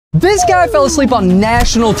This guy fell asleep on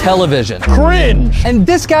national television. Cringe. And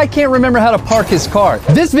this guy can't remember how to park his car.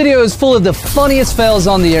 This video is full of the funniest fails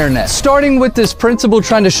on the internet, starting with this principal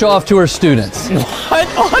trying to show off to her students. What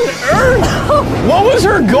on earth? What was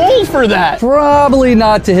her goal for that? Probably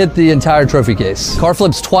not to hit the entire trophy case. Car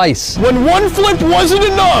flips twice. When one flip wasn't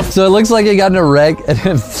enough. So it looks like he got in a wreck and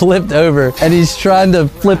it flipped over, and he's trying to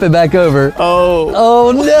flip it back over.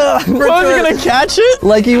 Oh no. was he gonna catch it?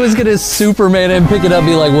 Like he was gonna Superman and pick it up and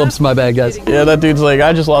be like, whoops, my bad, guys. Yeah, that dude's like,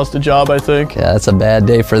 I just lost a job, I think. Yeah, that's a bad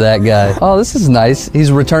day for that guy. Oh, this is nice.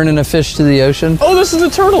 He's returning a fish to the ocean. Oh, this is a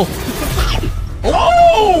turtle.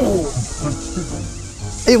 Oh!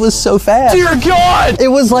 It was so fast. Dear God! It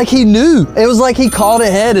was like he knew. It was like he called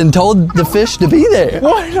ahead and told the fish to be there.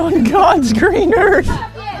 What on God's green earth?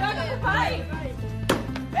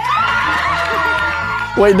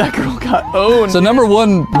 Wait, that girl got owned. So number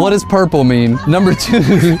one, what does purple mean? Number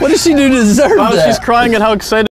two, what does she do to deserve that? She's crying at how excited